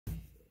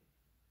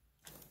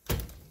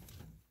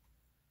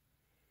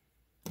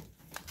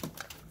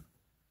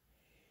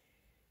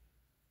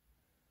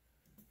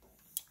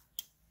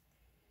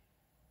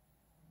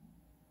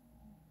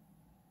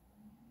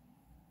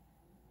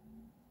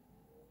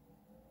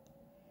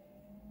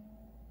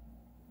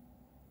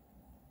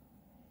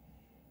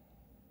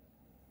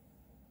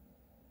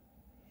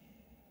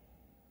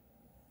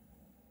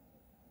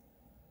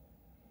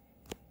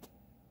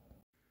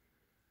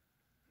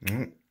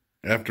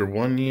After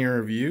 1 year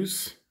of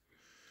use,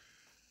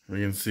 we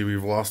can see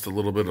we've lost a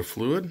little bit of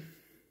fluid.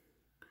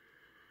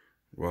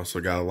 We've also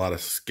got a lot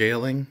of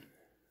scaling,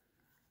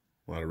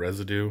 a lot of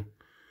residue,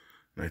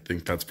 and I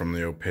think that's from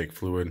the opaque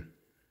fluid.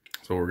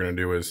 So what we're going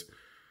to do is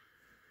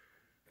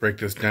break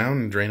this down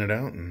and drain it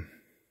out and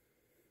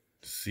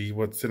see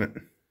what's in it.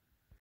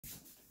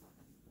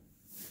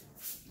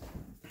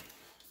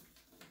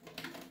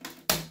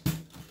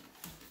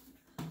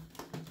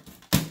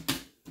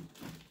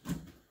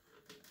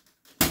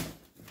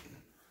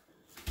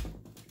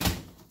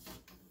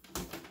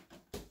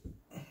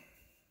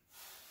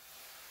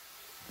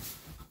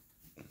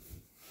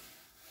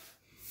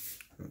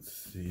 Let's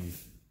see.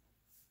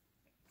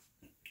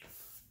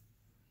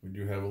 We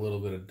do have a little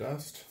bit of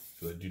dust,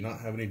 so I do not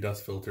have any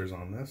dust filters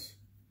on this.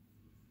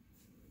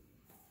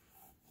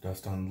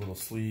 Dust on little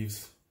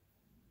sleeves.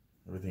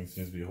 Everything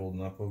seems to be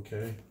holding up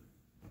okay.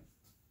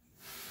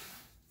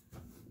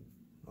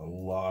 A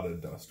lot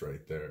of dust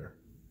right there.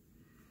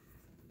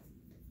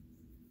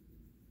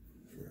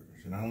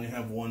 And I only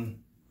have one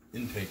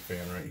intake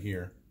fan right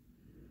here.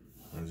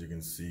 As you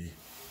can see,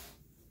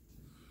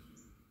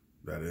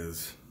 that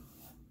is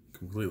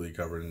completely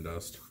covered in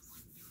dust.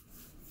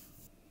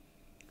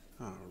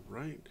 All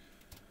right.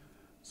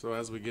 So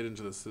as we get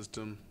into the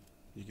system,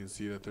 you can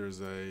see that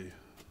there's a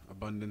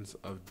abundance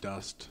of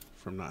dust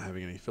from not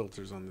having any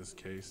filters on this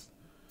case.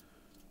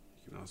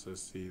 You can also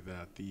see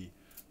that the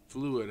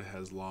fluid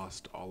has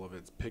lost all of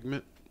its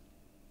pigment.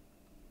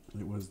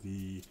 It was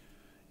the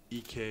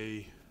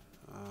EK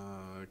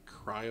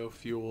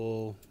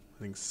cryofuel,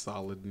 I think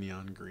solid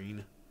neon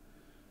green,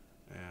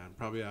 and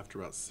probably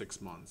after about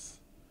 6 months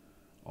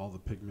all the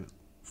pigment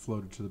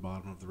floated to the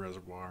bottom of the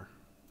reservoir,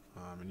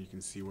 and you can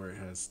see where it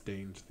has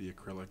stained the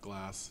acrylic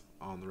glass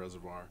on the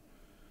reservoir.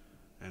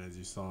 And as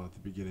you saw at the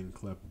beginning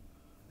clip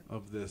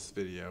of this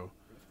video,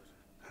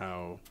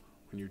 how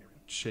when you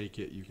shake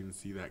it you can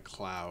see that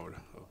cloud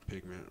of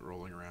pigment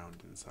rolling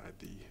around inside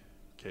the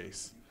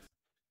case.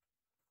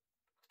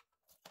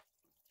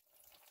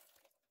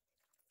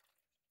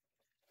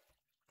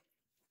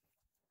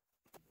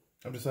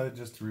 I've decided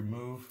just to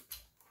remove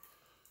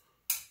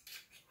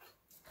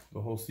the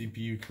whole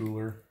CPU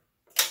cooler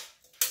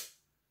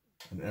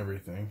and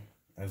everything,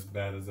 as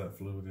bad as that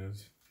fluid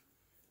is.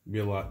 It'll be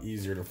a lot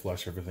easier to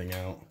flush everything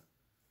out.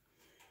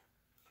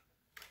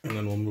 And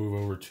then we'll move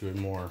over to a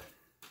more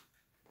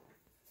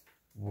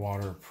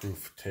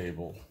waterproof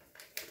table.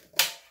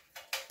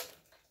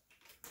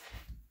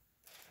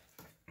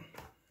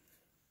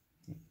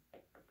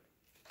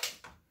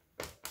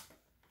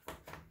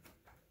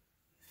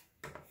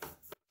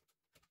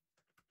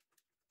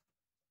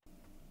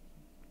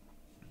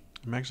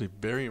 I'm actually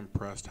very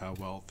impressed how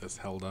well this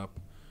held up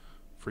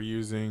for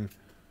using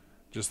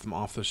just some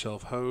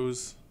off-the-shelf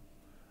hose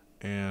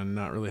and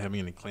not really having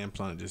any clamps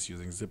on it, just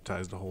using zip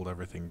ties to hold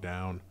everything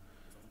down.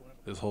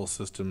 This whole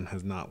system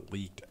has not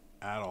leaked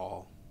at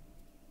all,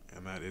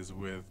 and that is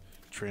with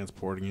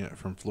transporting it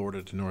from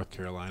Florida to North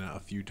Carolina a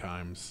few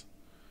times.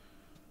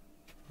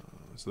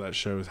 So that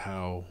shows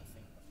how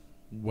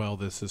well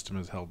this system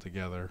is held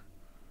together.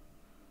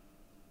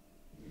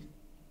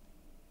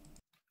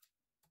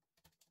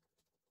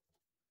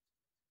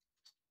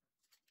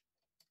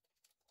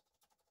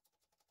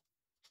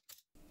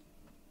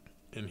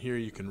 And here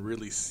you can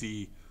really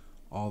see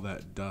all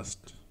that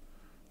dust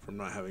from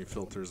not having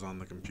filters on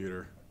the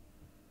computer.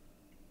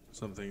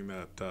 Something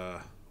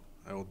that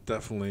I will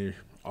definitely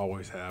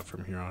always have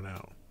from here on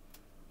out.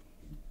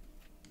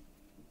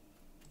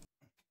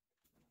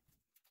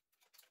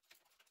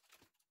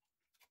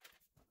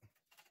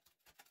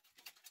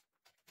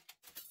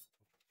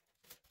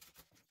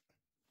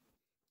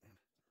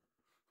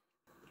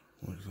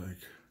 Looks like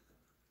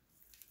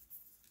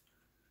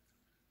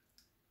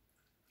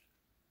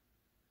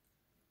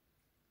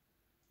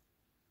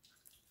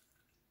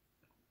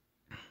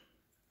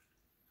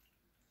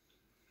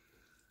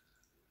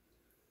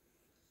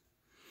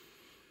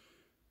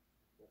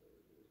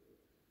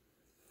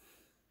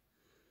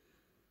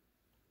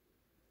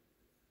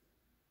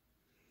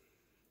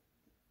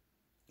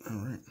all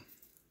right,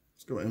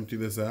 let's go empty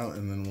this out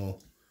and then we'll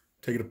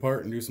take it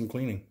apart and do some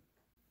cleaning.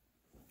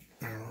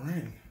 All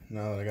right,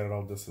 now that I got it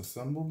all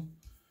disassembled,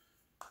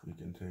 we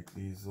can take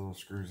these little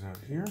screws out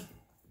here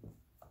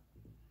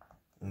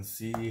and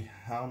see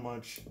how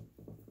much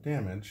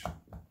damage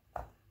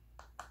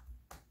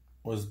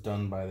was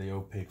done by the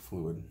opaque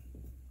fluid.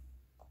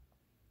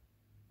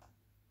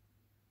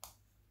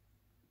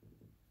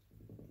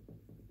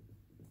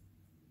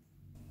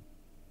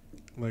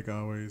 Like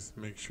always,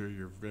 make sure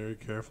you're very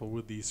careful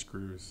with these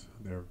screws.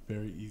 They're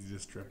very easy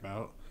to strip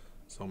out,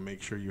 so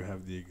make sure you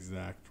have the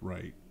exact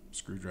right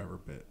screwdriver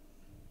bit.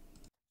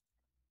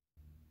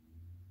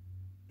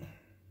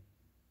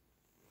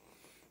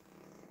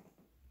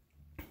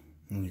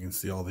 And you can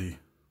see all the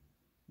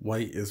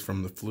white is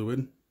from the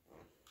fluid.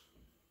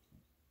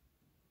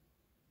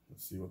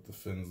 Let's see what the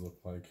fins look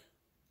like.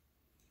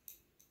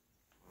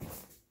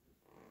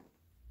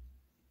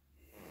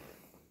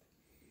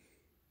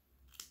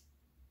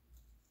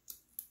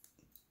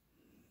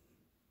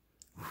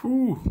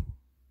 Whew.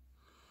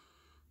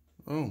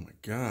 Oh my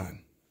God.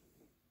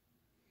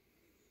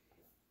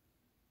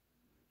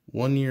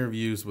 1 year of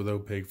use with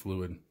opaque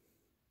fluid.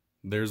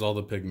 There's all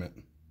the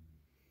pigment.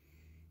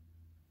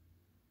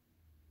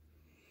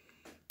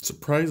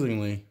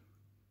 Surprisingly,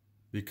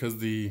 because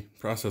the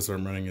processor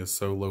I'm running is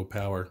so low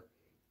power,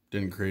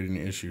 didn't create any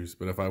issues.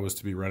 But if I was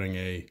to be running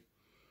a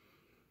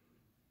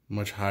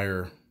much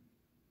higher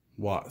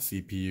watt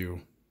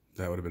CPU,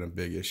 that would have been a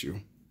big issue.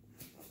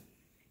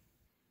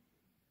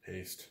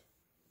 Paste.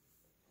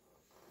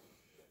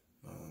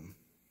 I'm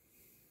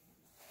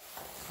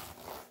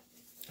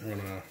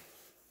gonna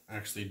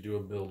actually do a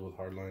build with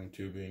hardline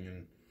tubing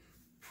and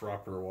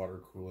proper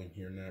water cooling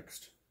here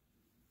next.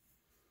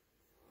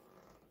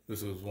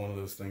 This was one of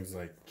those things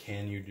like,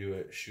 can you do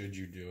it? Should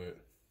you do it?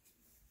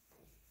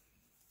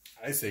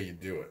 I say you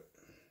do it.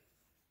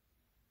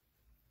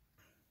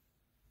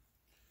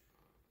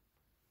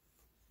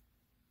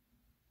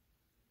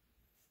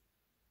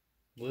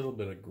 A little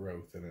bit of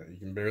growth in it. You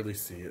can barely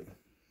see it.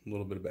 A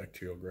little bit of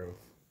bacterial growth.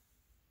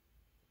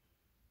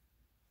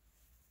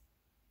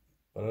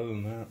 But other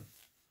than that,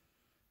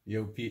 the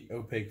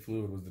opaque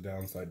fluid was the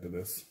downside to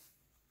this.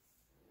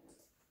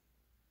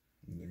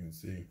 As you can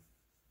see.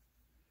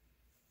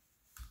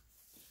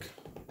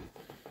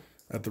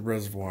 At the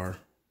reservoir,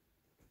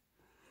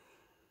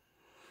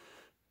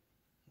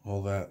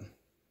 all that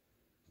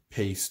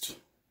paste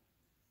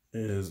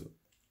is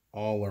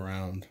all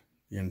around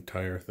the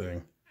entire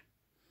thing.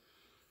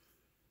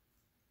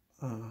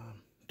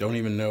 Don't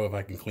even know if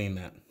I can clean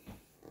that.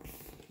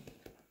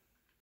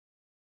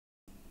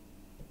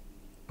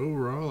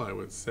 Overall, I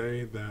would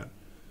say that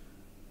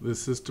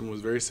this system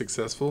was very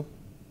successful.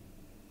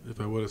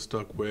 If I would have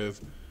stuck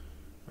with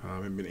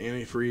maybe an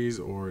antifreeze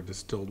or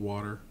distilled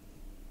water,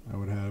 I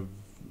would have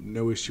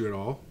no issue at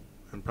all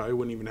and probably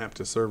wouldn't even have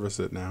to service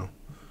it now.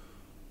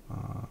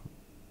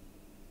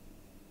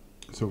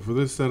 So for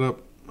this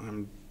setup,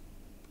 I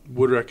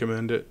would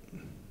recommend it.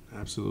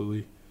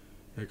 Absolutely.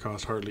 It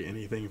costs hardly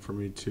anything for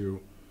me to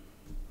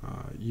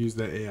use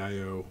that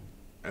AIO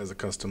as a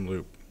custom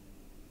loop.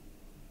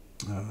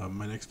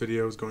 My next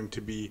video is going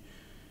to be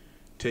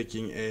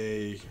taking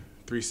a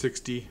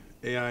 360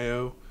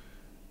 AIO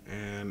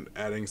and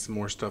adding some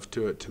more stuff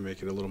to it to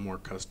make it a little more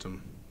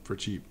custom for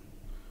cheap.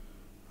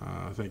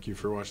 Thank you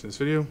for watching this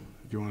video.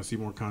 If you want to see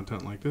more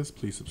content like this,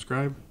 please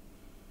subscribe.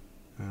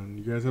 And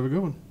you guys have a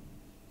good one.